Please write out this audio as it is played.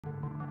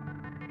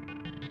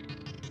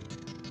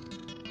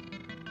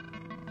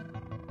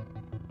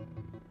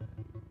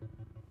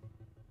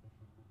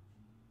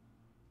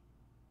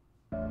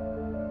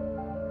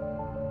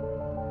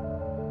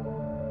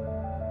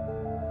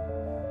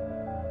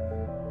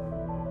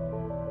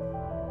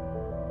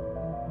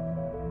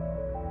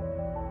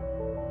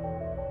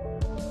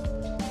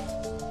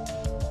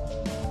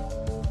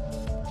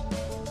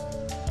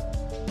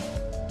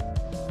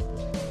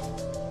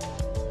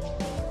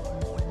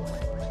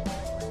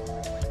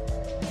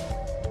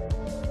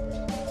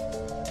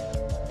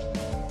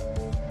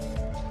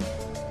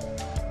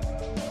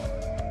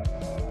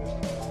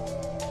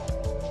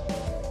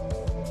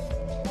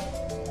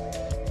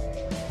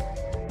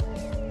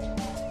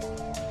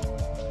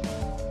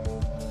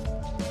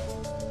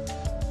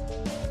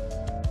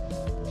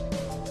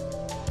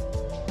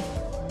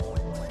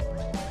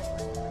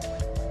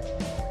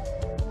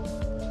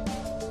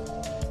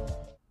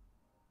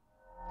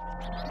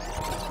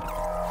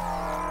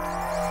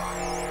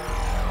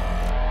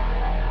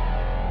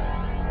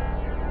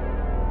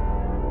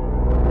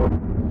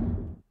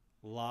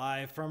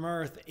Live from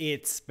Earth,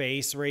 it's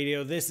Space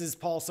Radio. This is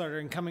Paul Sutter,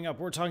 and coming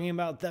up, we're talking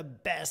about the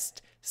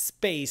best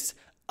space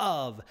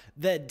of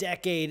the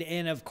decade,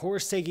 and of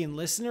course, taking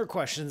listener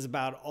questions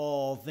about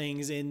all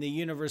things in the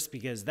universe,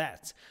 because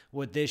that's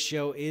what this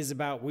show is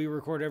about. We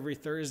record every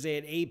Thursday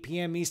at 8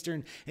 p.m.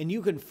 Eastern, and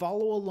you can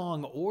follow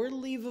along or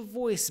leave a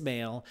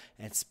voicemail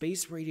at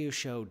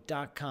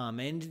spaceradioshow.com.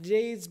 And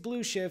today's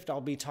Blue Shift,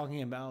 I'll be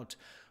talking about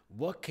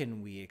what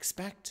can we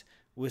expect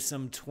with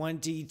some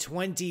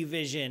 2020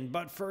 vision.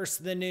 But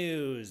first, the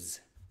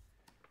news.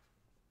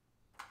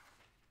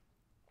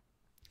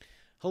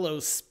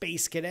 Hello,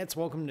 Space Cadets.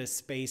 Welcome to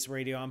Space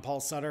Radio. I'm Paul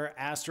Sutter,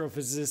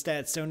 astrophysicist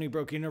at Stony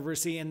Brook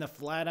University and the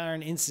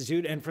Flatiron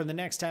Institute. And for the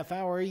next half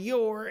hour,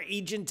 your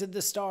agent to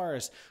the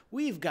stars.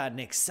 We've got an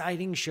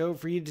exciting show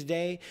for you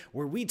today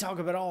where we talk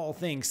about all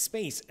things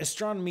space,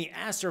 astronomy,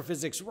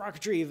 astrophysics,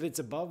 rocketry. If it's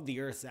above the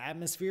Earth's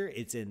atmosphere,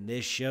 it's in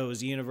this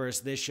show's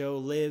universe. This show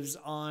lives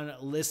on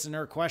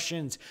listener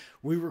questions.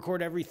 We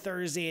record every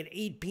Thursday at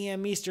 8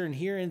 p.m. Eastern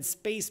here in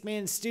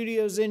Spaceman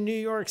Studios in New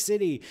York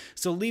City.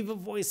 So leave a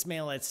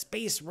voicemail at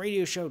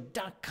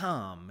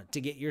spaceradioshow.com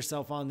to get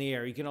yourself on the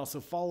air. You can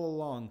also follow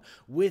along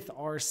with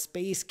our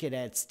Space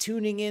Cadets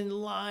tuning in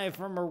live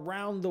from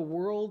around the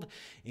world,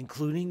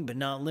 including but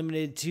not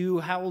limited to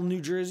Howell, New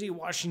Jersey,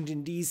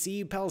 Washington,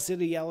 D.C., Pell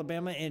City,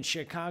 Alabama, and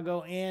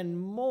Chicago, and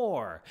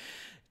more.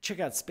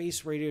 Check out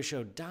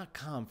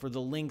spaceradioshow.com for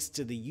the links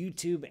to the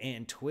YouTube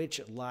and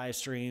Twitch live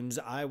streams.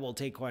 I will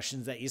take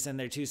questions that you send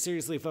there too.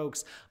 Seriously,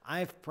 folks,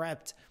 I've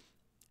prepped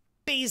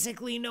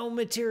basically no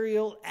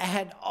material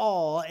at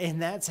all,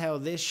 and that's how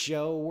this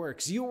show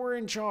works. You're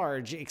in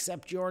charge,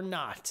 except you're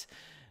not.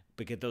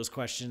 But get those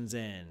questions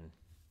in.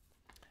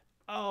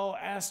 Oh,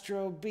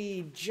 Astro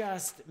B,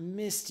 just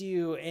missed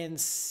you.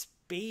 And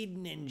Spade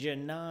Ninja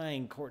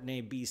 9,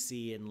 Courtenay,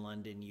 BC in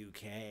London,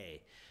 UK.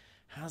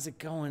 How's it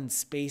going,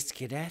 Space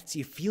Cadets?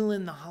 You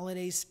feeling the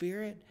holiday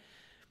spirit?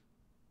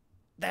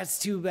 That's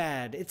too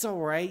bad. It's all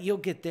right. You'll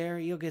get there.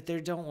 You'll get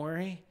there. Don't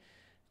worry.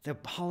 The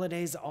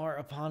holidays are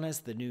upon us.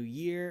 The new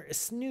year.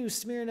 It's New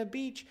Smyrna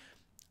Beach.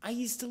 I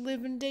used to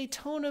live in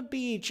Daytona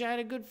Beach. I had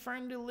a good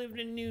friend who lived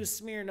in New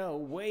Smyrna.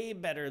 Way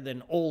better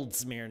than Old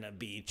Smyrna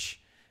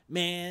Beach.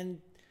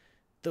 Man,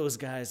 those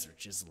guys are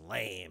just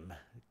lame.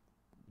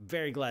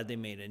 Very glad they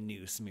made a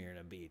New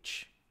Smyrna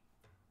Beach.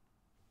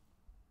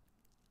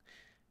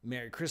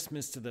 Merry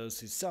Christmas to those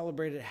who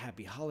celebrate it.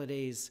 Happy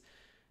holidays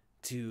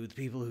to the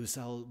people who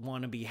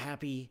want to be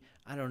happy.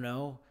 I don't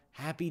know.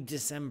 Happy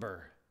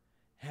December.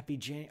 Happy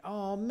January.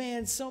 Oh,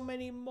 man, so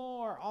many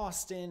more.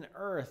 Austin,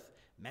 Earth,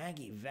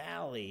 Maggie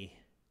Valley.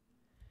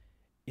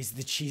 Is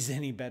the cheese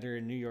any better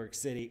in New York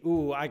City?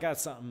 Ooh, I got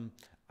something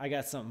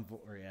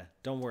for you.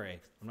 Don't worry.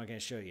 I'm not going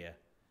to show you.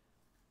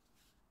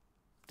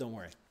 Don't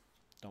worry.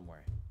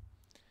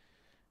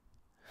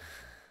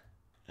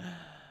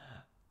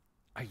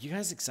 Are you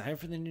guys excited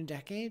for the new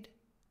decade?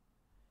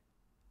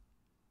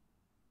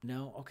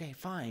 No? Okay,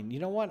 fine. You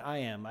know what? I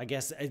am. I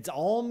guess it's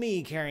all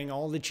me carrying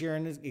all the cheer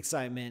and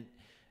excitement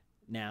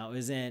now,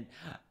 isn't it?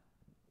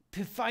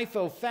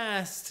 FIFO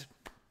Fast.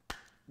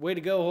 Way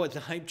to go with the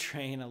hype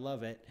train. I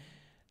love it.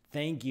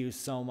 Thank you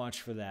so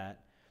much for that.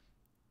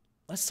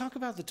 Let's talk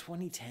about the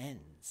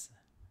 2010s.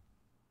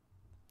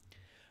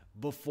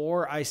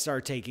 Before I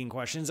start taking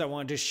questions, I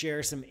wanted to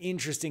share some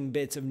interesting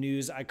bits of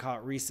news I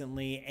caught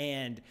recently,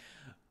 and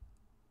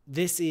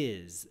this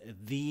is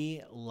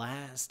the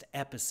last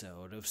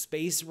episode of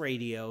Space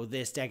Radio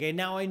this decade.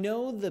 Now, I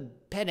know the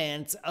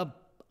pedants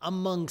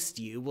amongst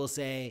you will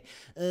say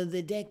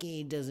the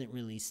decade doesn't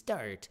really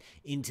start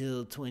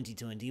until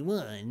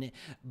 2021,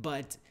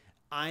 but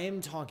I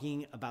am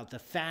talking about the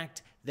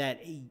fact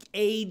that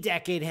a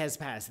decade has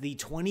passed. The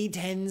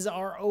 2010s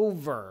are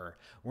over.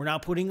 We're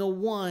not putting a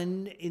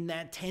 1 in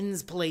that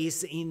tens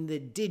place in the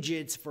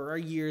digits for our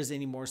years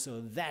anymore,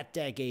 so that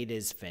decade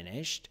is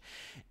finished.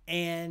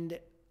 And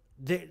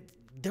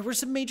there was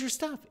some major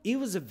stuff. It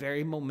was a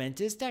very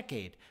momentous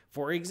decade.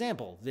 For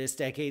example, this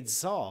decade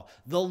saw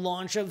the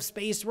launch of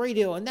space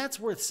radio, and that's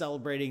worth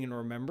celebrating and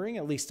remembering,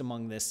 at least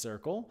among this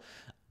circle.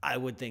 I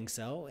would think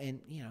so, and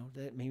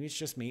that maybe it's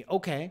just me.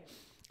 Okay,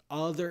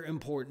 other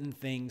important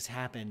things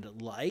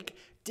happened, like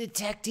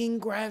detecting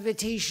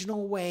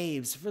gravitational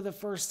waves for the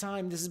first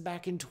time. This is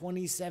back in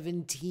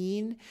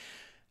 2017.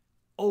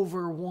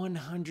 Over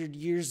 100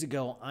 years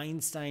ago,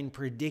 Einstein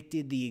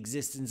predicted the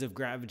existence of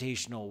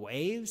gravitational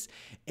waves,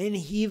 and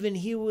he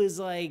was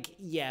like,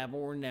 yeah, but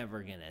we're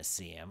never going to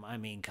see them. I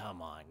mean,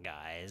 come on,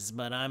 guys.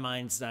 But I'm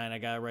Einstein. I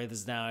got to write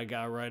this down. I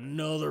got to write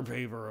another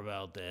paper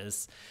about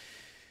this.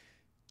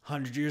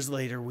 100 years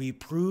later, we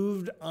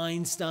proved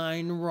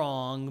Einstein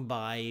wrong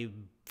by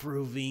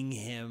proving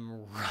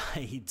him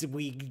right.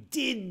 We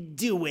did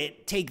do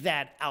it. Take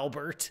that,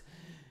 Albert.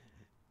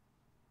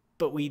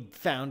 But we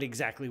found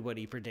exactly what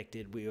he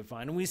predicted we would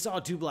find. And we saw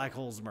two black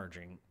holes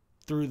merging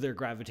through their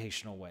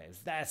gravitational waves.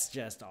 That's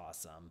just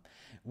awesome.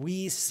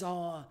 We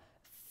saw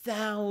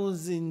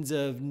thousands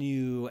of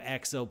new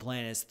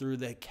exoplanets through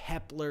the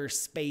Kepler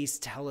Space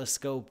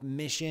Telescope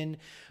mission.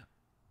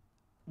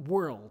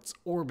 worlds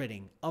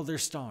orbiting other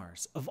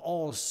stars of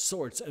all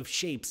sorts of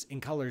shapes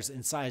and colors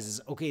and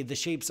sizes. Okay, the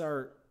shapes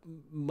are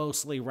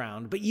mostly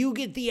round, but you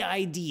get the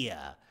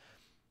idea.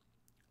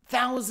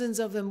 Thousands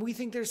of them. We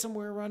think there's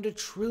somewhere around 1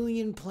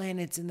 trillion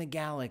planets in the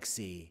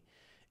galaxy.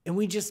 And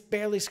we just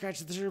barely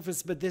scratched the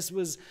surface, but this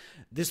was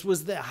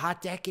the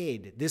hot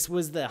decade. This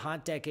was the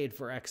hot decade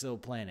for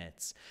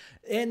exoplanets.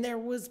 And there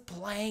was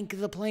Planck,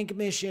 the Planck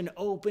mission,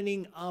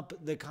 opening up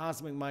the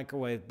cosmic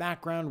microwave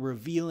background,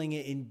 revealing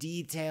it in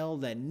detail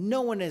that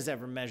no one has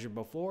ever measured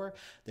before.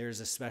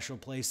 There's a special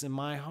place in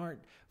my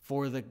heart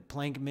for the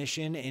Planck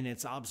mission and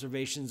its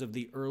observations of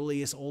the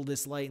earliest,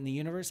 oldest light in the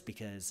universe,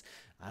 because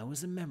I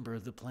was a member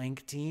of the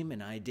Planck team,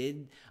 and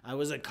I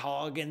was a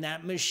cog in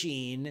that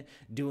machine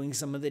doing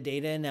some of the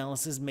data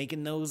analysis,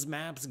 making those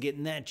maps,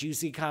 getting that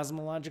juicy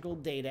cosmological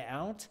data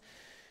out.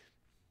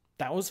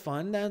 That was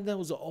fun. That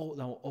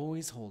will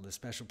always hold a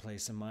special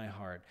place in my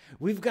heart.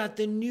 We've got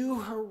the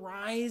New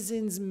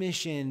Horizons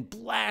mission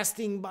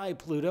blasting by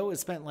Pluto. It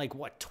spent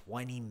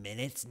 20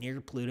 minutes near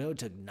Pluto. It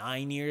took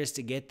 9 years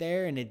to get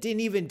there, and it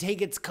didn't even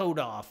take its coat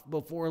off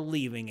before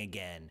leaving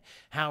again.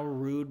 How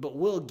rude, but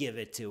we'll give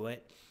it to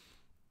it.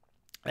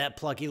 That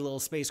plucky little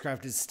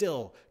spacecraft is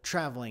still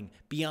traveling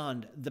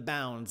beyond the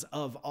bounds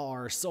of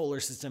our solar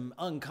system,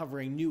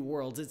 uncovering new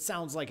worlds. It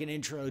sounds like an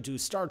intro to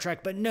Star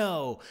Trek, but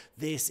no,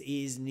 this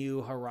is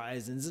New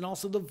Horizons. And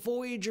also the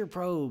Voyager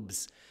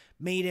probes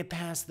made it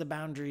past the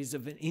boundaries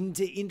of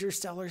into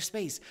interstellar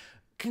space.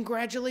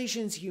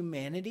 Congratulations,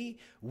 humanity.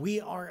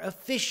 We are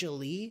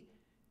officially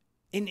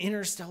an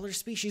interstellar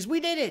species. We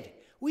did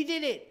it. We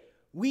did it.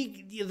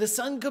 The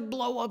sun could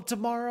blow up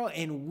tomorrow,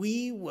 and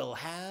we will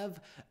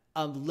have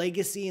a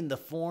legacy in the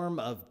form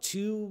of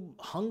 2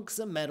 hunks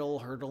of metal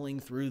hurtling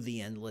through the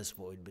endless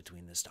void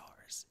between the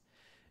stars.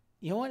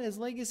 You know what? As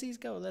legacies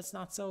go, that's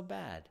not so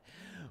bad.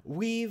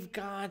 We've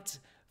got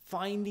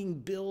finding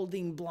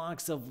building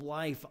blocks of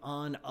life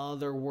on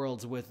other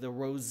worlds with the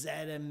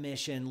Rosetta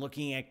mission,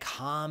 looking at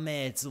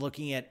comets,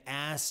 looking at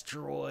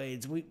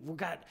asteroids.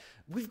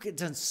 We've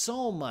done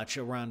so much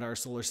around our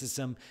solar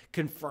system,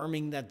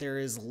 confirming that there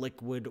is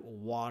liquid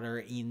water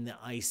in the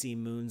icy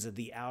moons of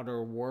the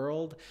outer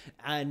world.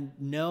 And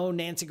no,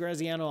 Nancy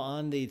Graziano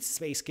on the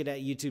Space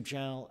Cadet YouTube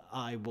channel,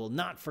 I will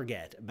not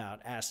forget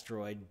about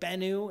asteroid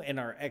Bennu and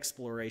our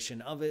exploration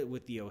of it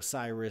with the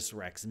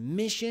OSIRIS-REx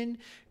mission,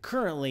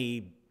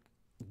 currently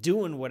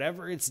doing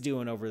whatever it's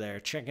doing over there,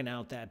 checking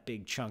out that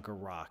big chunk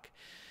of rock.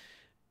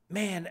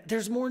 Man,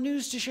 there's more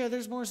news to share.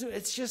 There's more.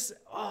 It's just,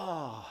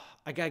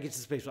 I gotta get to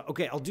spaceflight.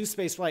 Okay, I'll do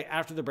spaceflight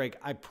after the break,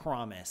 I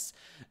promise.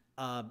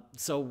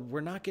 So we're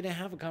not gonna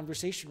have a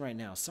conversation right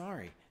now.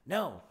 Sorry.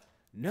 No,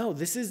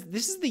 this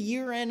is the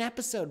year-end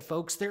episode,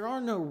 folks. There are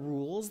no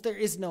rules. There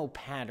is no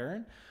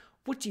pattern.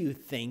 What do you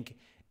think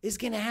is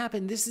gonna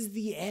happen? This is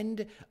the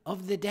end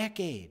of the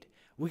decade.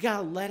 We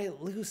gotta let it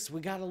loose.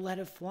 We gotta let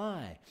it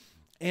fly.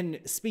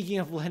 And speaking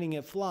of letting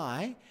it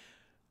fly,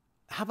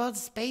 how about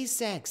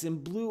SpaceX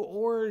and Blue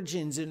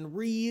Origins and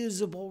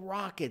reusable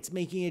rockets,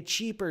 making it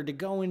cheaper to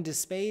go into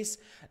space?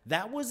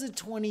 That was a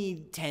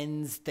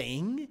 2010s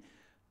thing.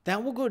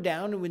 That will go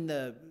down in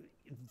the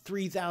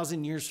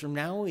 3,000 years from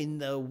now in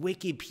the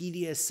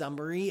Wikipedia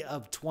summary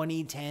of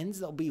 2010s.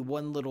 There'll be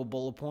one little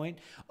bullet point.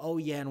 Oh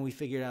yeah, and we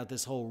figured out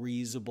this whole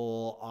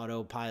reusable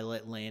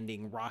autopilot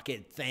landing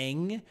rocket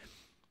thing.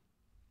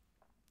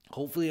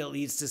 Hopefully it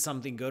leads to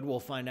something good. We'll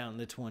find out in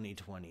the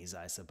 2020s,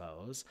 I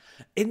suppose.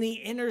 In the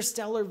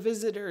interstellar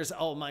visitors,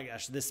 oh my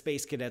gosh, the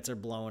space cadets are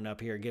blowing up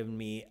here, giving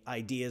me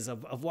ideas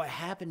of what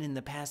happened in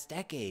the past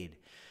decade.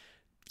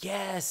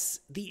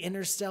 Yes, the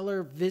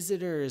interstellar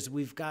visitors.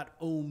 We've got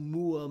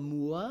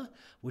Oumuamua,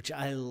 which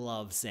I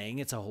love saying.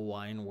 It's a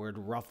Hawaiian word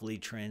roughly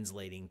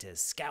translating to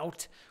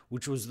scout,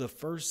 which was the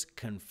first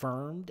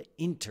confirmed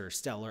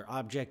interstellar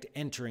object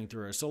entering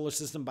through our solar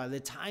system. By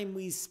the time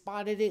we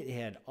spotted it, it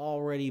had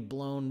already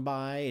blown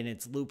by in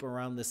its loop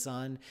around the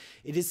sun.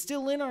 It is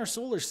still in our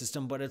solar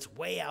system, but it's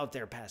way out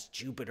there past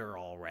Jupiter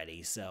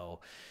already.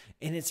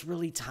 And it's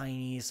really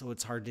tiny, so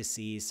it's hard to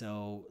see.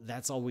 So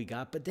that's all we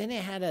got. But then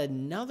it had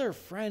another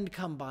friend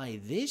come by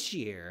this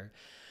year.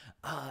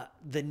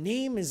 The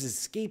name is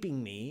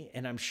escaping me,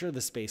 and I'm sure the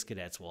space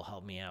cadets will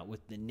help me out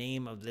with the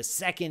name of the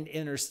second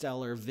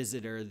interstellar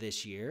visitor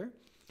this year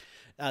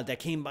that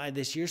came by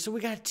this year. So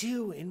we got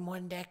 2 in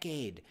 1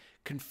 decade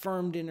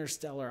confirmed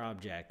interstellar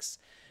objects.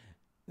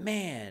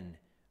 Man,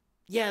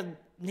 yeah,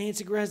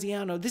 Nancy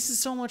Graziano, this is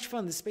so much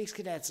fun. The space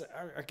cadets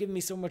are giving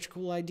me so much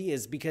cool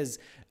ideas because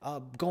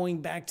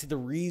going back to the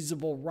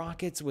reusable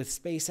rockets with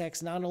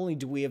SpaceX, not only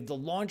do we have the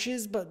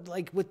launches, but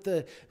with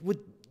the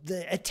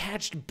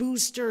attached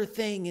booster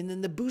thing, and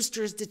then the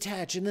boosters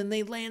detach and then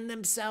they land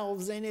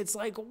themselves, and it's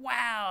like,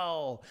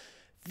 wow,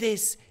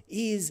 this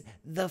is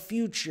the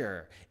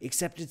future,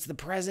 except it's the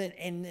present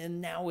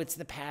and now it's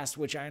the past,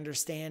 which I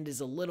understand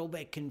is a little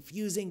bit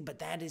confusing, but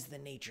that is the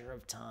nature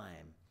of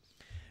time.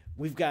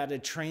 We've got a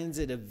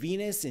transit of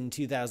Venus in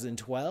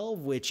 2012,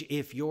 which,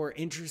 if you're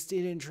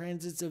interested in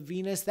transits of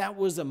Venus, that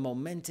was a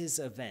momentous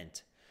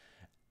event.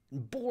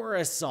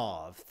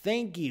 Borisov.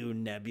 Thank you,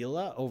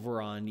 Nebula,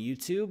 over on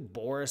YouTube.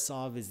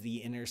 Borisov is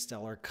the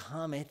interstellar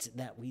comet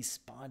that we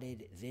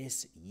spotted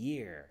this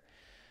year.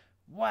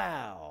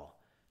 Wow.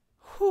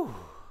 Whew.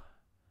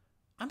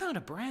 I'm out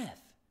of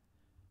breath.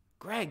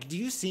 Greg, do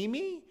you see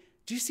me?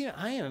 Do you see me?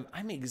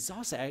 I'm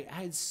exhausted. I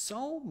had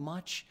so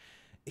much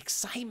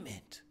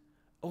excitement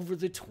over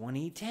the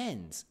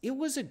 2010s. It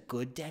was a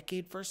good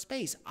decade for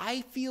space.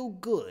 I feel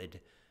good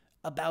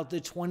about the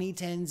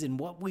 2010s and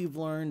what we've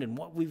learned and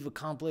what we've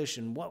accomplished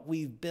and what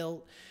we've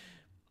built.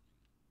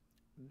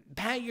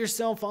 Pat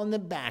yourself on the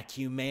back,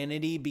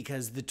 humanity,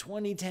 because the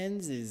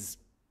 2010s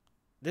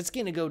that's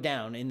going to go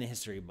down in the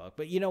history book.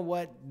 But you know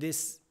what?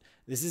 This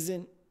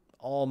isn't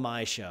all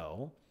my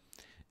show.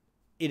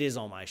 It is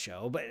all my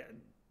show, but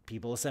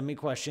people send me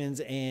questions,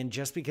 and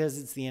just because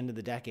it's the end of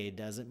the decade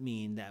doesn't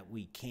mean that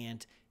we can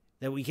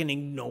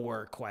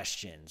ignore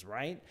questions,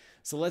 right?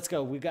 So let's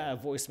go. We got a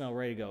voicemail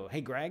ready to go.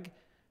 Hey, Greg,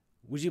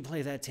 would you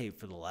play that tape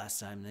for the last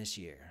time this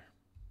year?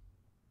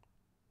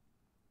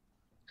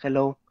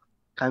 Hello,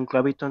 can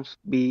gravitons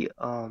be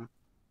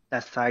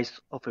the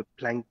size of a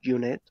Planck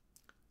unit?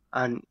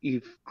 And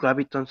if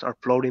gravitons are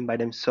floating by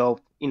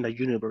themselves in the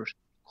universe,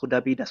 could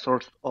that be the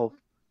source of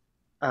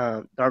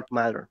dark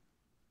matter?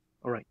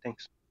 All right,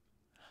 thanks.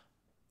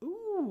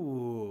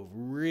 Ooh,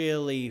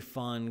 really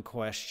fun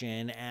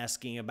question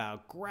asking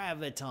about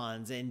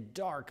gravitons and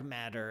dark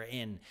matter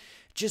and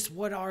just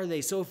what are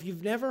they? So if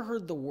you've never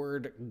heard the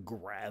word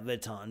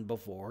graviton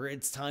before,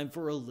 it's time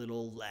for a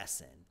little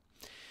lesson.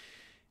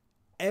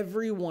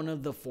 Every one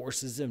of the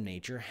forces of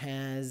nature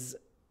has,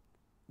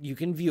 you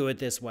can view it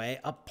this way,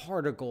 a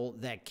particle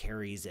that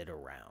carries it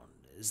around.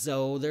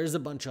 So there's a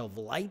bunch of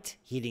light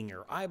hitting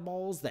your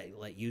eyeballs that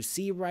let you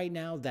see right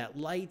now. That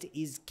light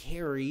is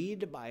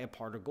carried by a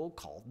particle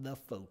called the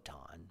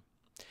photon.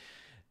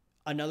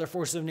 Another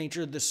force of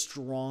nature, the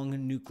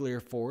strong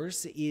nuclear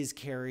force, is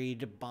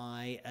carried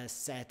by a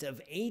set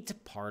of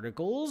 8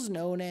 particles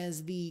known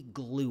as the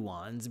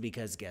gluons,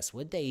 because guess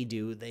what they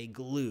do? They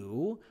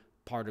glue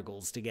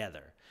particles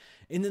together.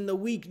 And then the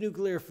weak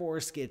nuclear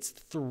force gets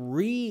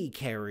 3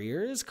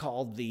 carriers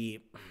called the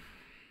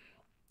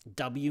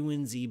W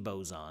and Z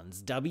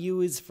bosons.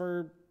 W is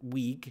for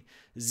weak,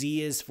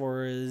 Z is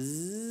for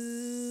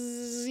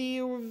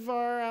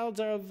out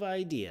of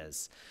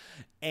ideas.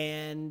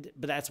 But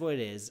that's what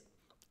it is.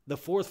 The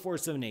fourth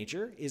force of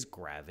nature is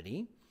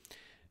gravity.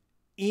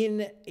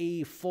 In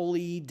a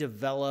fully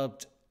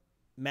developed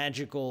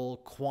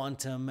magical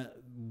quantum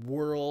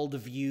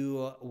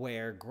worldview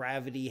where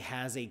gravity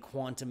has a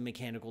quantum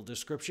mechanical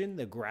description,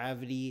 the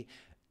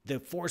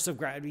force of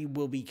gravity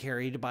will be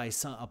carried by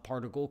a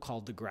particle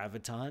called the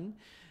graviton.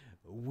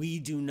 We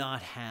do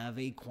not have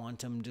a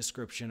quantum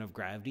description of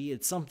gravity.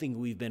 It's something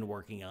we've been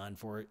working on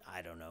for,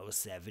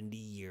 70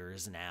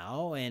 years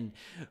now, and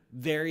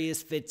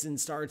various fits and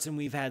starts, and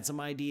we've had some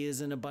ideas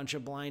in a bunch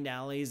of blind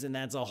alleys, and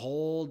that's a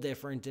whole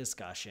different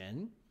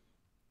discussion.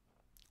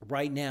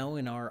 Right now,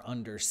 in our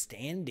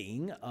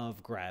understanding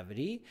of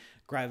gravity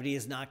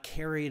is not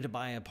carried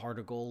by a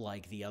particle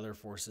like the other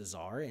forces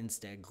are.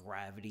 Instead,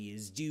 gravity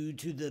is due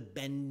to the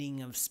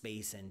bending of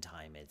space and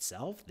time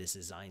itself. This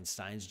is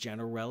Einstein's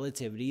general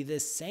relativity, the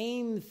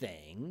same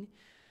thing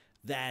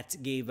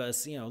that gave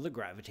us, the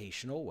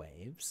gravitational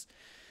waves.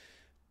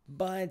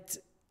 But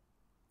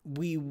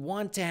we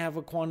want to have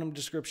a quantum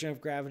description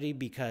of gravity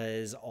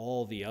because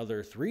all the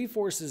other 3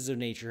 forces of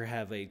nature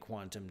have a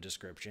quantum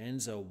description.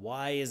 So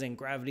why isn't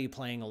gravity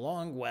playing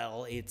along?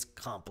 Well, it's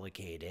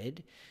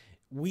complicated.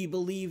 We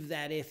believe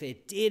that if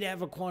it did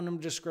have a quantum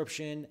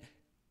description,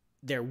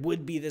 there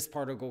would be this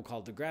particle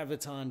called the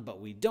graviton, but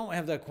we don't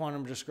have that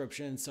quantum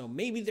description. So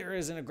maybe there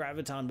isn't a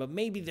graviton, but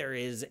maybe there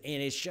is,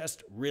 and it's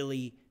just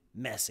really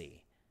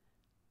messy.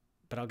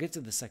 But I'll get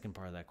to the second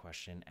part of that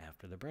question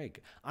after the break.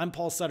 I'm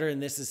Paul Sutter, and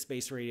this is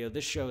Space Radio.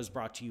 This show is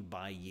brought to you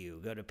by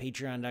you. Go to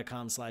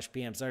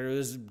patreon.com/pmsutter. It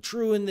was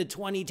true in the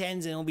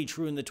 2010s, and it'll be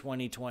true in the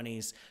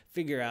 2020s.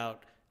 Figure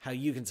out how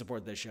you can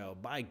support the show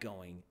by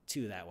going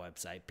to that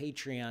website,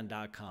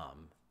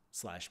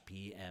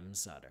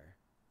 patreon.com/pmsutter.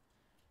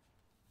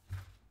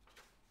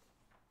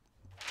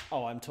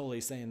 Oh, I'm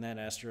totally saying that,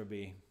 Astro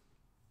B.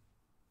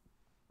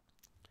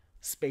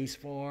 Space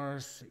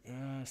Force,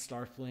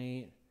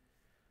 Starfleet.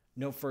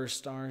 No first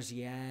stars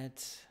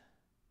yet.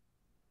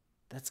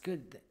 That's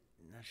good.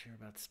 Not sure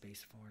about the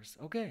Space Force.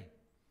 Okay.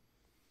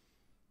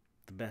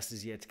 The best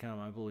is yet to come.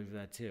 I believe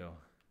that too.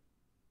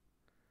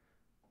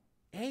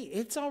 Hey,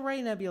 it's all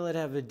right, Nebula, to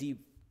have a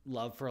deep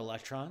love for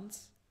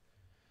electrons.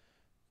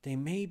 They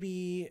may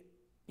be,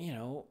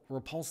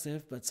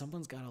 repulsive, but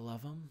someone's got to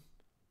love them.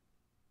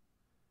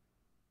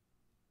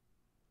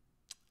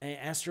 And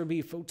Astro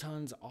B,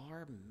 photons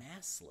are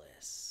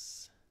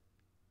massless.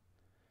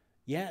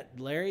 Yeah,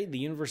 Larry, the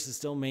universe is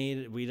still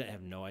made. We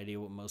have no idea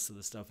what most of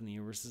the stuff in the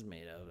universe is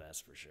made of, that's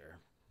for sure.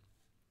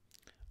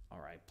 All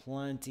right,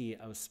 plenty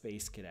of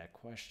Space Cadet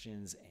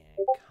questions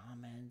and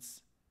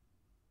comments.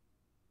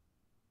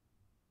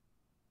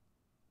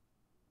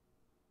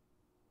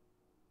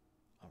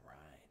 All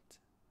right.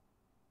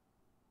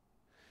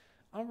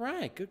 All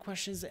right, good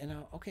questions. And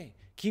okay,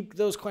 keep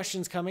those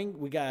questions coming.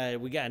 We got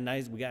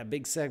a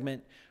big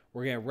segment.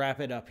 We're gonna wrap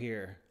it up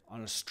here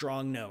on a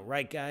strong note,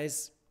 right,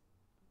 guys?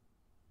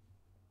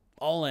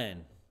 All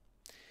in.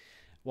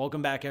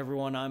 Welcome back,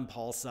 everyone. I'm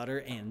Paul Sutter,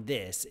 and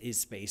this is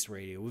Space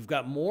Radio. We've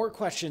got more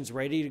questions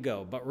ready to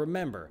go, but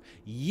remember,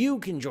 you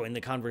can join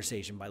the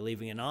conversation by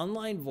leaving an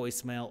online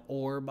voicemail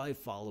or by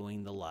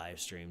following the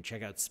live stream.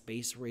 Check out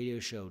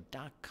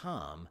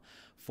spaceradioshow.com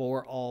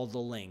for all the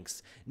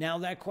links. Now,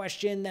 that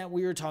question that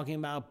we were talking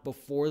about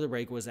before the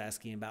break was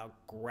asking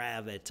about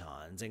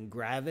gravitons, and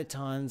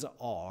gravitons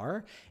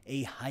are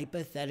a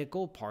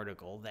hypothetical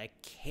particle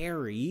that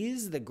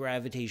carries the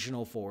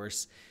gravitational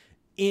force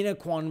in a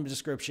quantum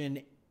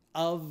description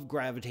of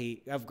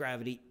gravity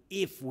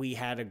if we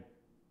had a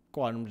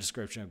quantum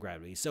description of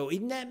gravity. So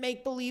in that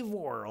make-believe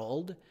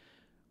world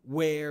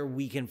where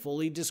we can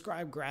fully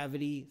describe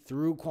gravity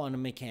through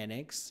quantum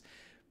mechanics,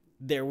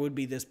 there would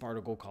be this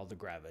particle called the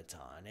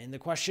graviton. And the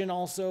question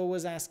also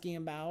was asking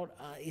about,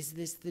 is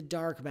this the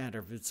dark matter?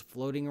 If it's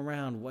floating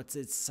around, what's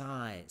its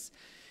size?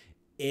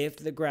 If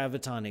the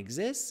graviton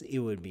exists, it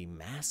would be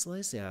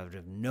massless. It would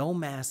have no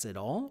mass at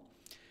all.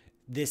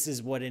 This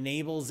is what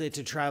enables it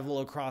to travel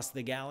across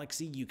the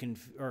galaxy,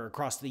 or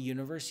across the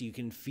universe. You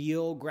can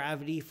feel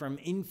gravity from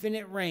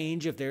infinite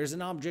range. If there's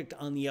an object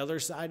on the other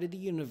side of the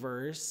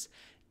universe,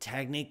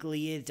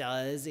 technically it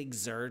does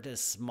exert a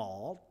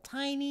small,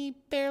 tiny,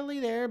 barely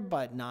there,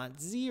 but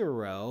not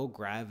zero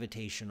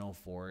gravitational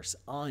force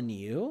on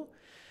you.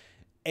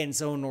 And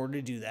so in order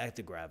to do that,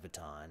 the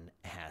graviton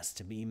has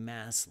to be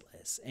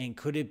massless. And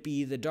could it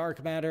be the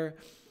dark matter?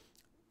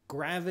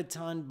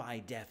 Graviton, by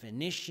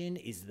definition,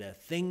 is the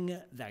thing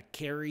that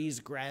carries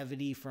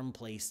gravity from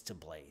place to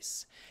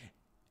place.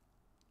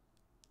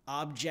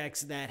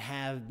 Objects that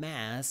have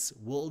mass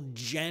will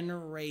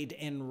generate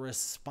and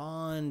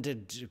respond to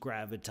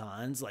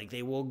gravitons, like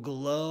they will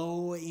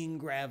glow in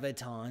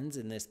gravitons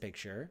in this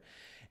picture.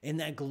 And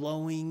that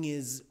glowing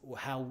is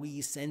how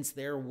we sense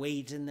their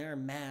weight and their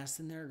mass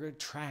and their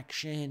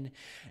attraction.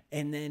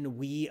 And then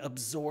we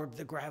absorb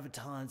the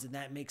gravitons, and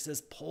that makes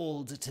us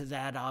pulled to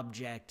that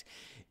object.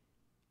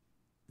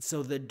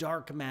 So the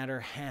dark matter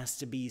has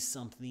to be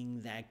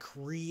something that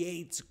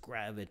creates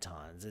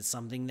gravitons. It's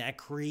something that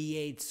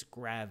creates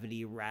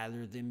gravity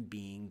rather than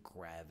being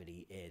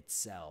gravity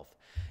itself.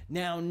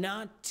 Now,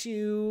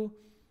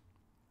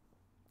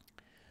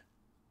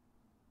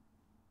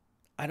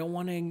 I don't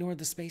want to ignore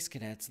the Space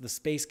Cadets. The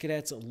Space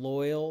Cadets,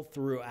 loyal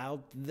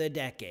throughout the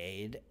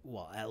decade,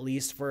 well, at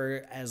least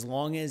for as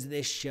long as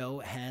this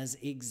show has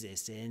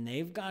existed, and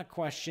they've got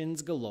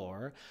questions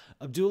galore.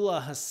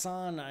 Abdullah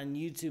Hassan on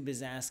YouTube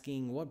is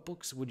asking, what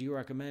books would you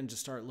recommend to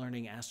start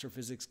learning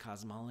astrophysics,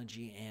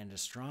 cosmology, and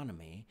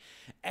astronomy?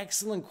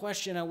 Excellent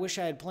question. I wish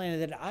I had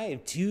planned it. I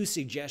have 2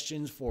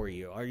 suggestions for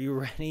you. Are you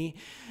ready?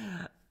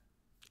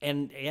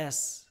 And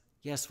yes,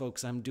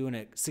 folks, I'm doing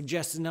it.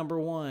 Suggestion number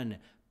 1.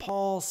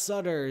 Paul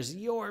Sutter's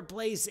Your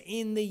Place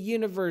in the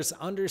Universe,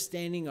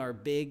 Understanding Our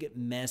Big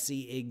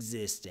Messy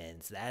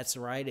Existence. That's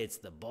right, it's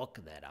the book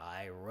that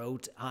I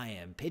wrote. I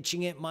am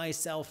pitching it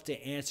myself to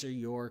answer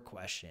your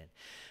question.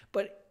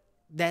 But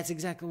that's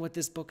exactly what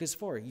this book is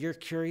for. You're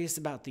curious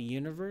about the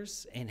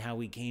universe and how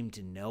we came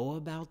to know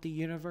about the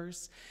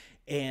universe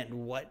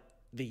and what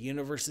the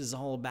universe is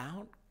all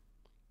about?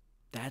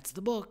 That's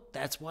the book.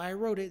 That's why I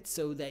wrote it,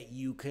 so that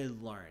you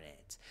could learn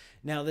it.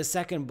 Now, the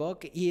second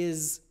book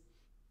is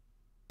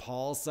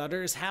Paul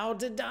Sutter's How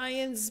to Die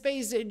in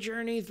Space, A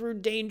Journey Through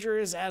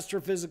Dangerous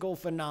Astrophysical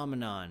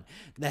Phenomenon.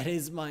 That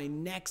is my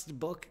next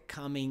book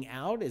coming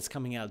out. It's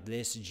coming out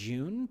this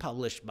June,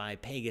 published by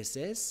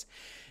Pegasus.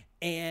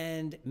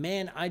 And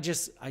man, I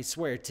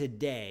swear,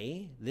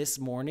 this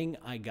morning,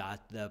 I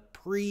got the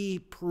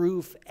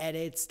pre-proof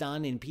edits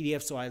done in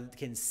PDF so I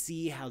can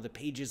see how the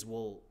pages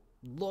will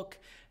look,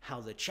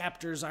 how the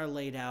chapters are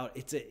laid out.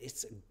 It's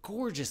a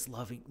gorgeous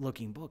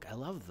looking book. I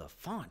love the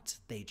font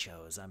they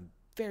chose. I'm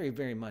very,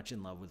 very much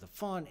in love with the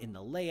font and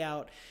the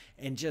layout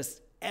and just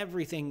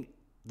everything.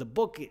 The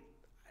book,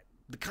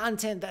 the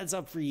content, that's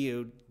up for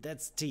you.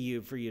 That's to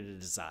you, for you to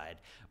decide.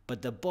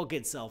 But the book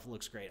itself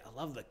looks great. I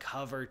love the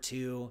cover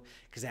too,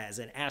 because it has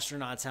an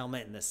astronaut's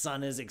helmet and the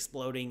sun is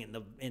exploding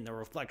in the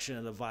reflection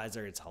of the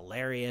visor. It's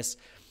hilarious.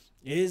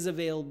 It is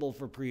available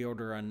for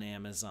pre-order on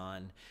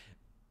Amazon.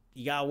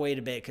 You gotta wait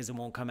a bit because it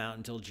won't come out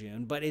until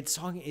June. But it's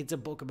a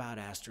book about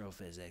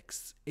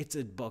astrophysics. It's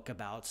a book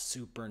about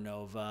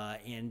supernova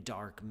and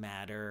dark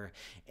matter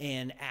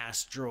and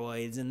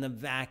asteroids and the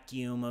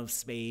vacuum of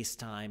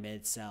space-time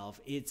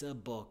itself. It's a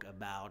book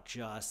about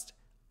just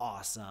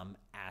awesome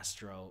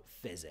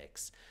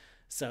astrophysics.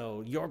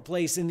 So, Your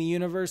Place in the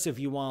Universe if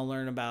you want to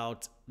learn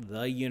about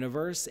the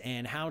universe,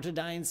 and How to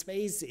Die in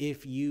Space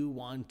if you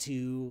want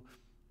to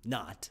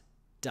not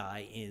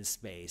die in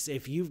space.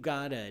 If you've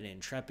got an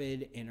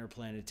intrepid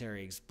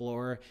interplanetary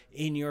explorer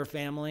in your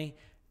family,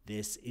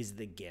 this is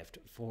the gift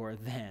for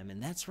them.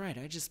 And that's right,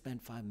 I just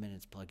spent 5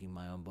 minutes plugging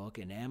my own book,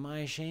 and am I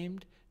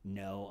ashamed?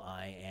 No,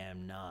 I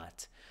am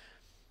not.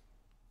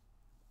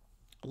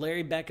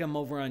 Larry Beckham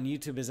over on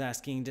YouTube is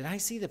asking, did I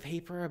see the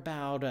paper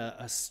about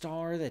a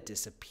star that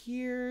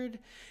disappeared?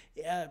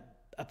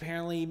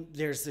 Apparently,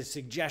 there's the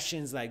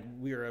suggestions like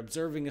we were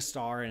observing a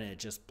star and it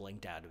just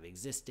blinked out of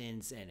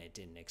existence and it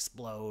didn't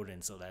explode,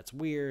 and so that's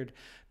weird.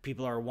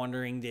 People are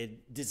wondering,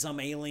 did some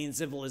alien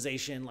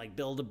civilization like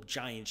build a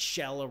giant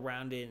shell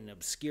around it and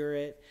obscure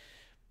it?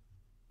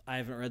 I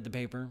haven't read the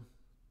paper,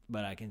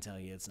 but I can tell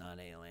you it's not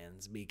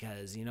aliens,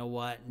 because you know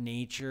what?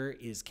 Nature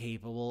is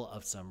capable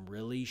of some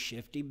really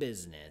shifty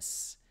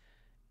business,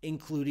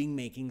 including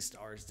making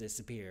stars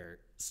disappear.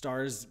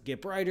 Stars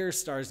get brighter,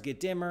 stars get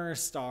dimmer,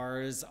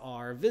 stars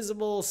are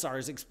visible,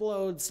 stars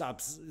explode,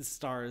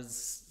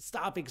 stars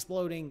stop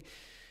exploding.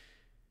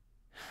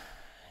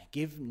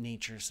 Give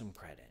nature some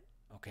credit,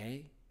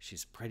 okay?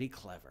 She's pretty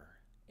clever.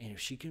 And if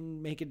she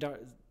can make a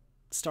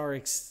star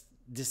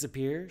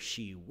disappear,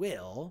 she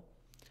will.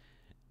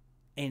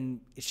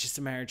 And it's just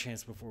a matter of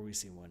chance before we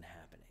see one happening.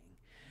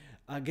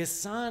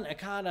 Gassan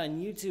Akkad on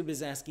YouTube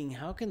is asking,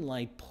 how can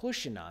light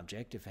push an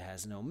object if it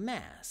has no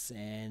mass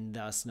and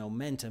thus no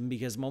momentum?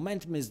 Because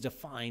momentum is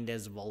defined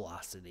as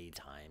velocity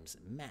times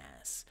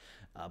mass.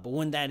 But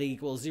when that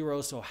equals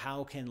 0, so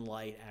how can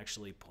light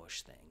actually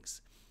push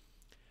things?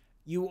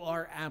 You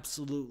are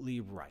absolutely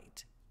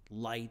right.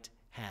 Light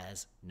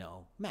has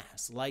no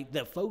mass. Like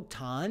the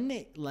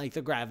photon, like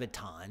the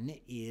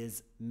graviton,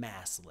 is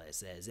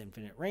massless. It has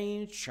infinite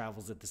range,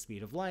 travels at the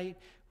speed of light,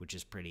 which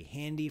is pretty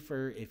handy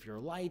for if you're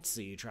light, so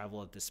you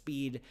travel at the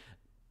speed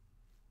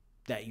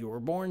that you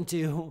were born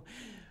to.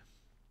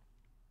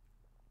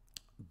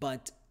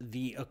 But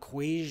the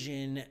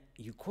equation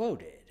you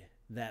quoted,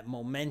 that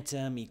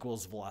momentum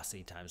equals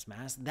velocity times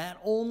mass, that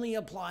only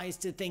applies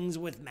to things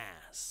with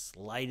mass.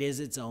 Light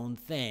is its own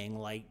thing.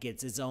 Light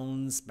gets its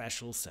own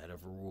special set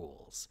of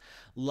rules.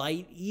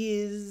 Light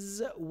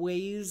is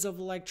waves of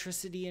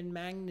electricity and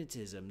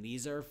magnetism.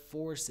 These are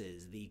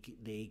forces.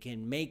 They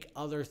can make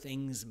other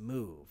things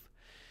move.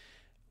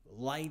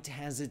 Light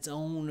has its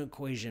own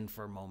equation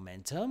for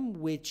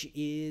momentum, which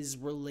is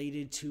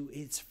related to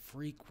its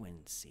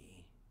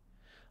frequency.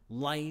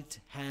 Light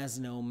has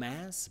no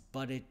mass,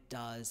 but it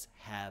does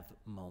have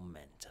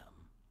momentum.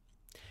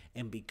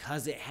 And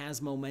because it has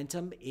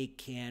momentum, it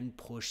can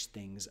push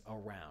things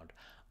around.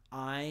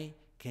 I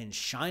can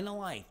shine a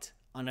light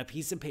on a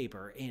piece of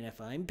paper, and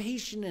if I'm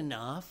patient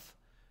enough,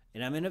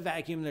 and I'm in a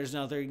vacuum, there's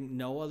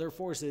no other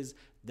forces,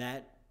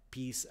 that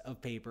piece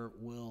of paper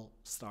will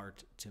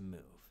start to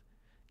move,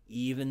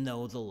 even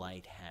though the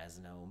light has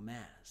no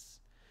mass.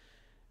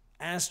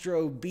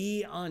 Astro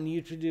B on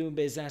YouTube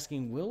is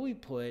asking, will we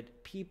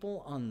put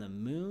people on the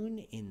moon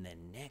in the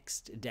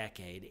next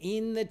decade?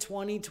 In the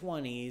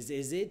 2020s,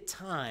 is it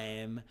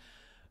time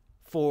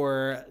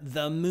for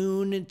the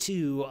moon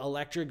to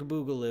Electric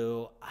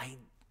Boogaloo?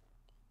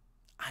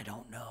 I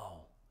don't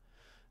know.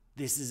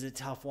 This is a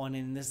tough one,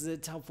 and this is a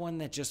tough one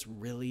that just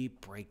really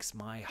breaks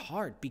my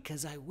heart,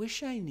 because I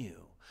wish I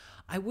knew.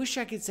 I wish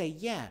I could say,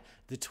 yeah,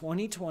 the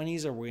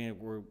 2020s are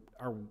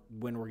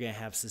when we're going to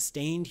have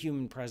sustained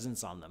human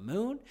presence on the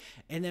moon,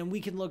 and then we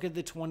can look at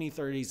the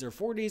 2030s or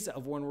 40s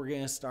of when we're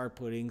going to start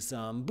putting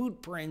some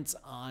boot prints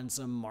on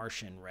some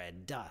Martian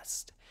red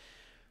dust.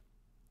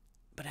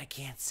 But I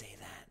can't say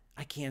that.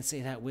 I can't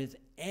say that with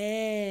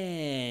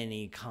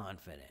any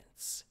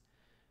confidence.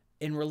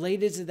 And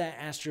related to that,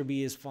 Astro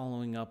B is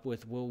following up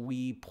with, will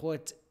we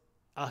put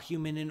a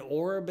human in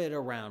orbit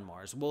around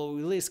Mars? Will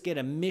we at least get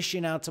a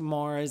mission out to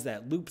Mars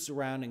that loops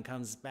around and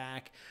comes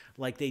back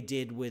like they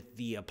did with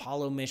the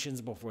Apollo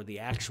missions before the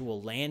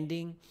actual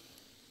landing?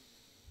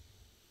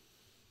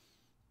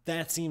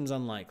 That seems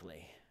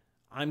unlikely.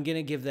 I'm going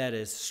to give that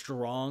a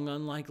strong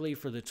unlikely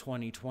for the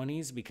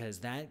 2020s, because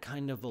that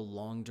kind of a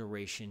long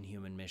duration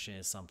human mission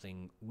is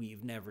something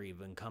we've never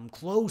even come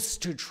close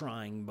to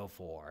trying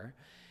before.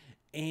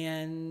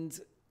 And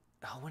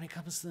when it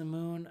comes to the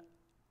moon,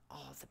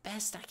 the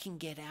best I can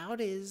get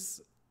out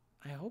is,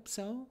 I hope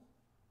so.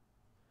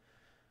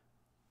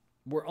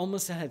 We're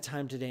almost out of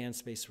time today on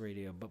Space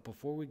Radio, but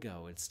before we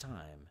go, it's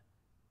time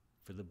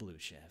for the Blue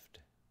Shift.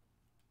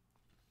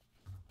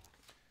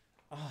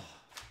 The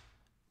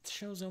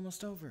show's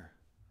almost over.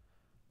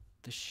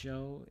 The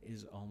show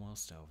is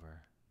almost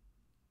over.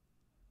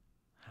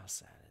 How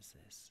sad is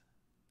this?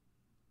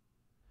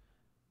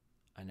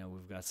 I know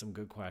we've got some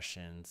good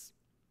questions.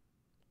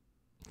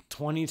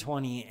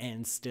 2020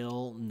 and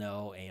still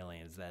no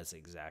aliens. That's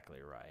exactly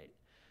right.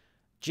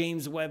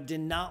 James Webb did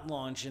not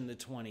launch in the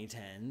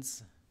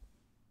 2010s.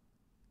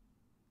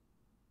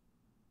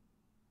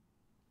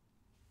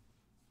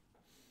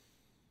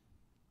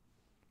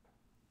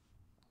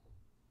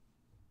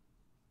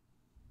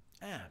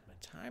 My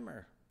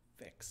timer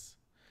fix.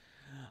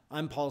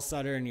 I'm Paul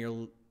Sutter, and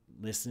you're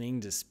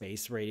listening to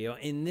Space Radio,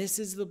 and this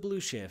is the Blue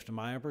Shift,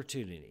 my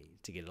opportunity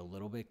to get a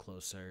little bit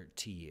closer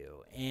to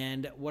you.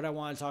 And what I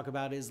want to talk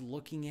about is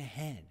looking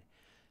ahead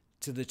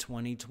to the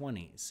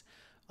 2020s.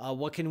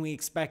 What can we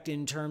expect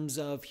in terms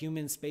of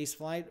human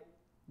spaceflight?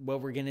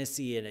 what we're going to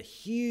see in a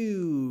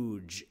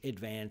huge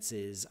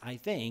advances, I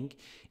think,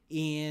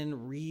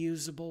 in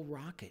reusable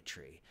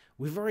rocketry.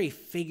 We've already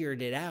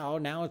figured it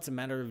out. Now it's a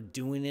matter of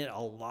doing it a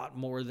lot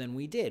more than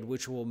we did,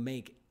 which will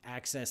make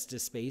access to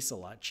space a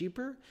lot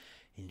cheaper.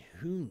 And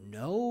who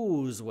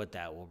knows what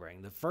that will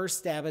bring. The first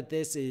stab at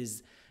this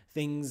is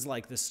things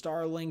like the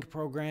Starlink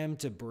program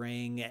to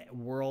bring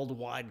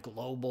worldwide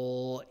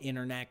global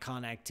internet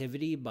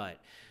connectivity. But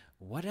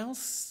what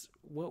else,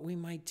 what we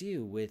might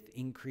do with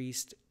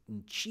increased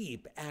and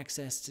cheap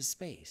access to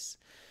space?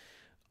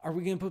 Are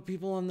we going to put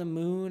people on the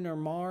moon or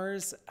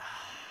Mars?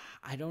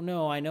 I don't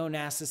know. I know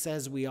NASA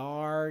says we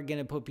are going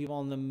to put people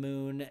on the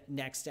moon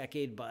next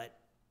decade, but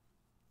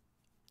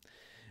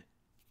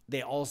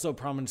they also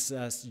promised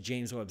us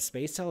James Webb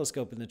Space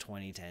Telescope in the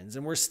 2010s,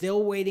 and we're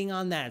still waiting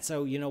on that.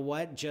 So you know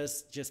what?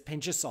 Just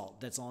pinch of salt.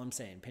 That's all I'm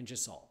saying. Pinch of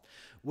salt.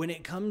 When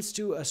it comes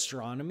to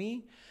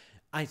astronomy,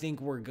 I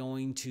think we're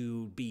going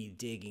to be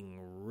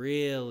digging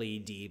really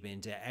deep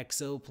into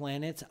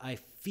exoplanets. I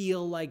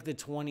feel like the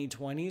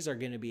 2020s are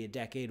going to be a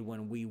decade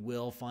when we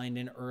will find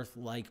an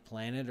Earth-like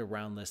planet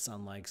around the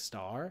sun-like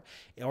star,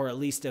 or at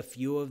least a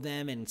few of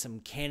them, and some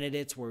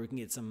candidates where we can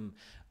get some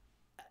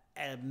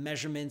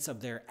measurements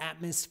of their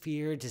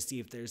atmosphere to see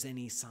if there's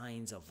any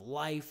signs of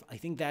life. I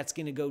think that's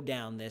going to go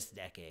down this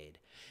decade.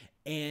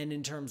 And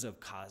in terms of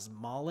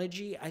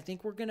cosmology, I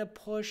think we're going to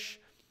push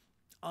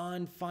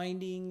on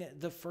finding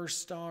the first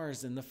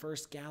stars and the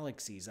first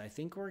galaxies. I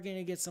think we're going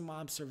to get some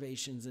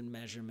observations and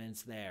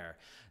measurements there.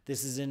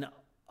 This is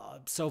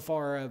so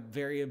far a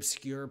very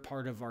obscure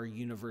part of our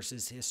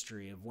universe's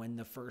history of when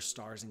the first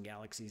stars and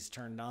galaxies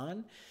turned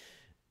on.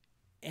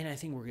 And I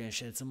think we're going to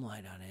shed some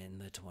light on it in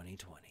the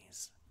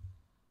 2020s.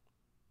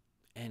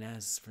 And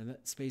as for the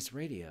space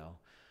radio,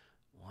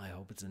 well, I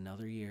hope it's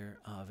another year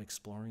of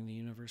exploring the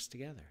universe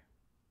together.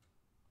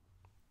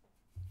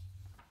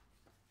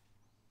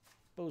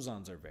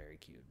 Bosons are very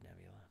cute,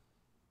 Nebula.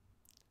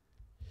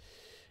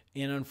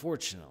 And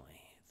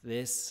unfortunately,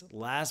 this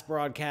last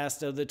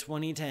broadcast of the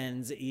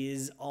 2010s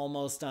is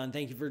almost done.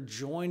 Thank you for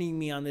joining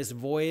me on this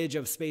voyage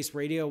of space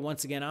radio.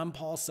 Once again, I'm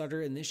Paul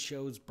Sutter, and this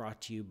show is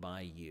brought to you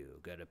by you.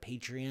 Go to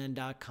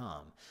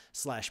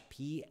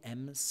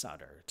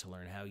patreon.com/PMSutter to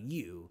learn how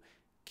you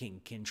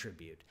can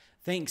contribute.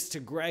 Thanks to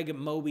Greg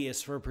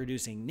Moebius for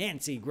producing,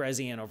 Nancy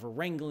Graziano for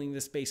wrangling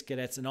the space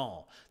cadets and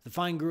all, the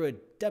fine crew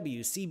at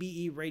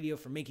WCBE Radio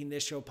for making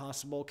this show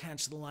possible.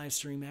 Catch the live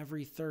stream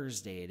every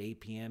Thursday at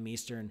 8 p.m.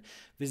 Eastern.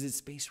 Visit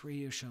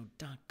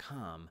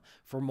spaceradioshow.com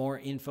for more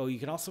info. You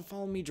can also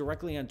follow me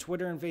directly on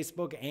Twitter and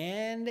Facebook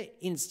and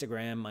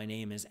Instagram. My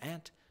name is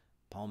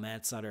 @Paul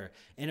Matt Sutter.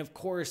 And of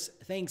course,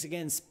 thanks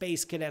again,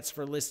 Space Cadets,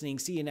 for listening.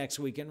 See you next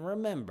week. And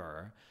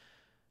remember,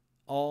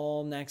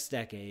 all next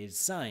decade,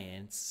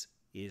 science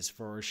is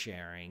for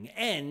sharing.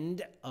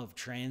 End of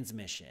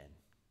transmission.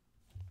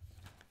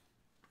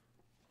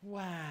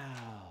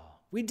 Wow.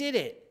 We did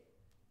it.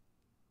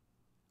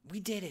 We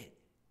did it.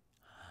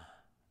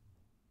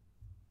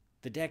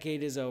 The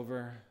decade is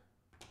over.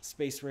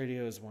 Space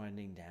radio is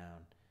winding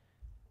down.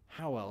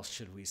 How else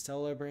should we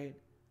celebrate?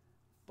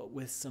 But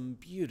with some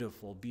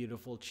beautiful,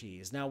 beautiful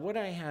cheese. Now, what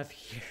I have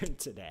here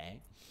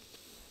today,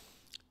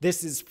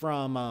 this is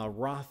from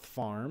Roth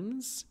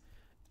Farms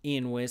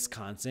in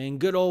Wisconsin.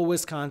 Good old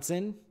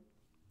Wisconsin.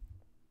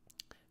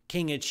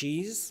 King of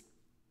Cheese.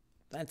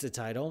 That's a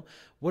title.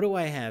 What do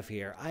I have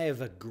here? I have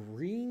a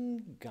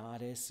Green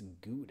Goddess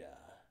Gouda.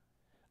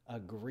 A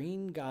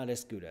Green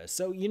Goddess Gouda.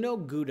 So you know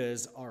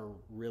Goudas are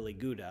really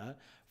Gouda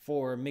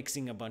for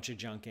mixing a bunch of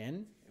junk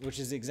in, which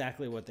is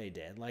exactly what they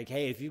did. Like,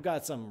 hey, if you've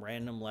got some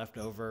random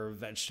leftover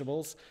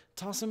vegetables,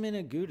 toss them in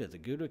a Gouda. The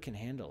Gouda can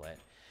handle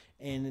it.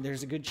 And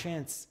there's a good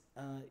chance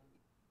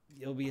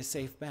it'll be a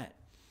safe bet.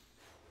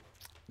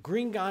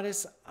 Green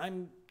Goddess,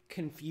 I'm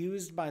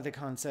confused by the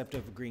concept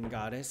of Green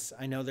Goddess.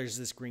 I know there's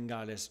this Green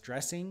Goddess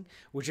dressing,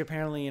 which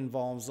apparently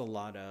involves a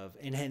lot of,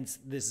 and hence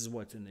this is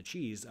what's in the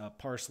cheese,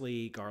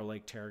 parsley,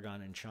 garlic,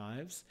 tarragon, and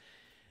chives.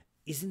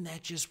 Isn't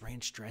that just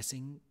ranch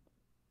dressing?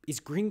 Is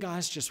Green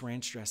Goddess just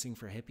ranch dressing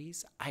for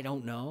hippies? I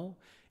don't know.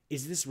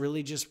 Is this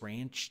really just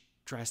ranch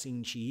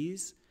dressing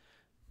cheese?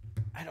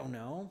 I don't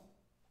know.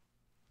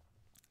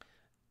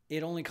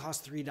 It only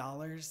costs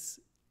 $3.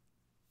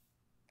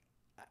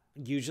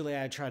 Usually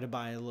I try to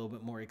buy a little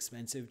bit more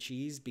expensive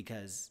cheese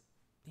because,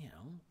 you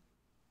know,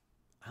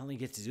 I only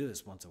get to do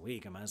this once a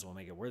week. I might as well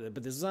make it worth it.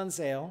 But this is on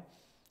sale.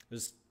 It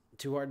was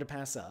too hard to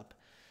pass up.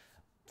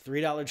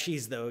 $3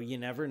 cheese, though, you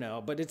never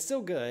know. But it's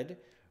still good.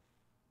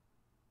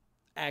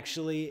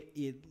 Actually,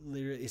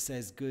 it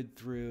says good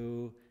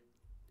through,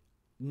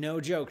 no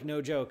joke.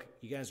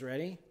 You guys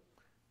ready?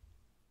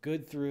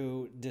 Good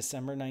through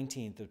December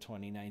 19th of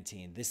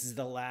 2019. This is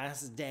the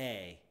last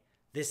day.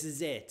 This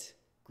is it.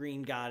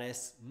 Green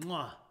Goddess.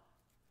 Mwah.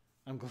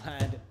 I'm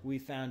glad we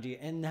found you.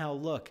 And now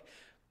look,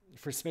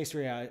 for Space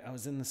Radio, I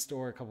was in the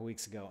store a couple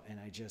weeks ago and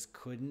I just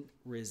couldn't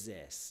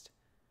resist.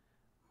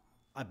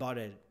 I bought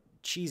a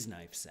cheese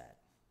knife set.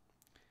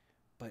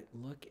 But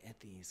look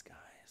at these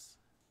guys.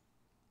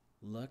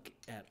 Look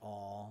at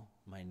all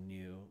my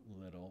new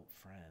little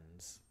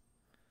friends.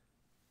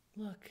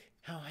 Look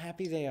how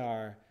happy they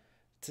are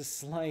to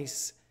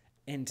slice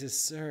and to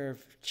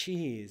serve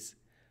cheese.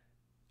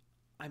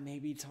 I may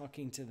be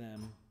talking to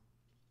them,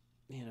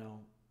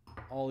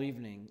 all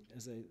evening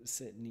as I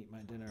sit and eat my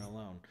dinner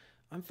alone.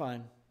 I'm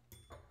fine.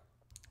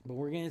 But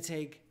we're going to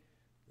take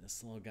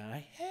this little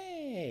guy,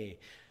 hey,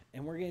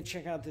 and we're going to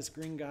check out this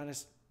Green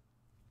Goddess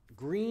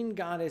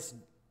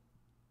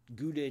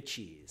Gouda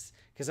cheese.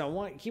 Because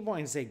keep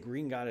wanting to say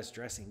Green Goddess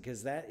dressing,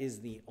 because that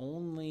is the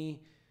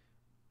only,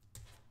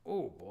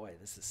 oh boy,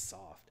 this is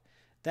soft.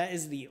 That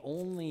is the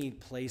only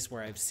place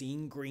where I've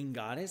seen Green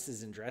Goddess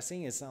is in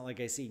dressing. It's not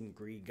like I see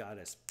Green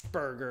Goddess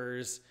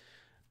burgers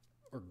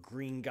or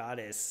Green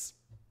Goddess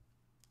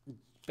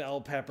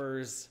bell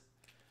peppers,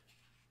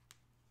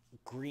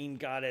 Green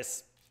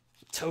Goddess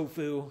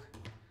tofu.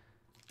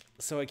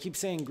 So I keep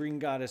saying Green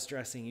Goddess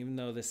dressing, even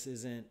though this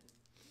isn't.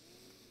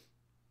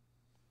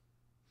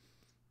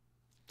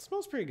 It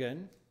smells pretty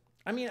good.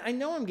 I mean, I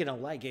know I'm going to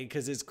like it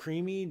because it's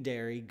creamy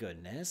dairy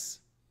goodness.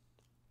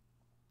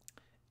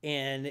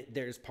 And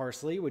there's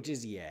parsley, which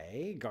is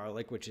yay,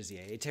 garlic, which is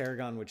yay,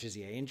 tarragon, which is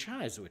yay, and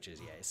chives, which is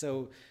yay.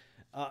 So,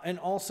 and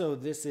also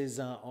this is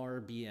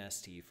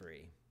RBST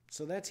free.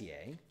 So that's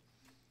yay.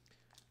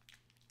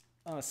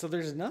 So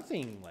there's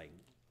nothing like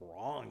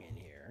wrong in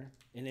here.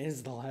 It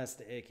is the last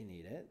day I can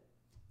eat it.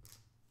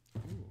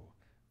 Ooh.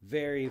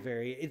 Very,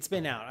 very, it's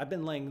been out. I've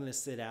been letting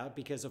this sit out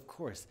because, of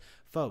course,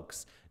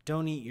 folks,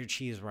 don't eat your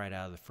cheese right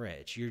out of the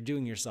fridge. You're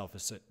doing yourself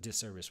a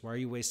disservice. Why are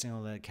you wasting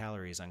all the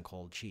calories on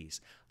cold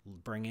cheese?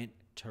 Bring it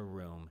to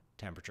room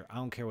temperature. I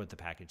don't care what the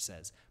package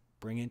says.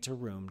 Bring it to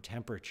room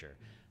temperature.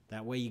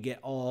 That way you get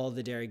all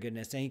the dairy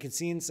goodness. And you can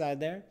see inside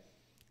there,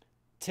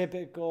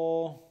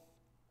 typical,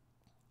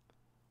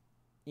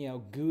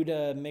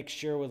 Gouda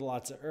mixture with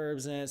lots of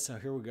herbs in it. So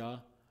here we go.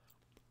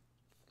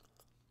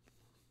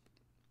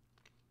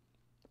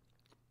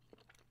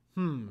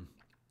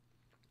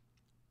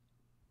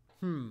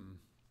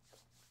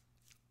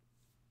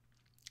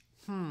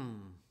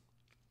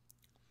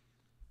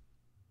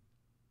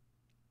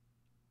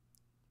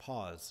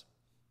 Pause.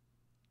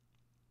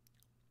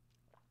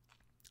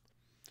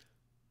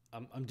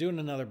 I'm doing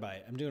another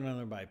bite. I'm doing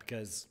another bite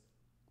because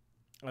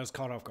I was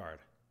caught off guard.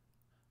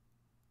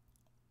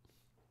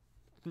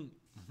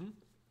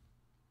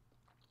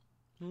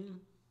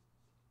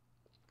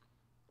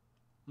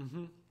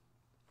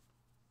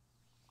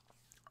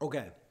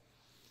 Okay.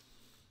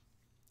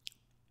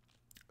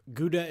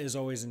 Gouda is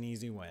always an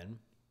easy win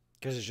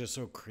because it's just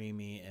so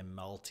creamy and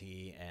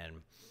melty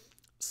and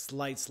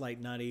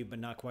slight nutty, but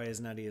not quite as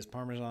nutty as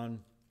Parmesan.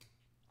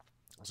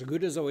 So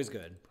Gouda is always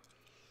good.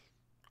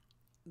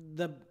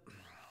 I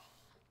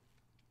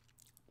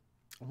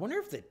wonder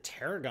if the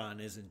tarragon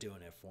isn't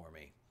doing it for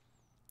me.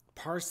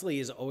 Parsley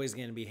is always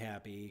going to be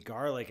happy.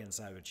 Garlic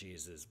inside of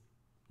cheese is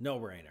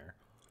no-brainer.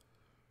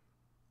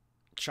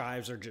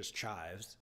 Chives are just chives.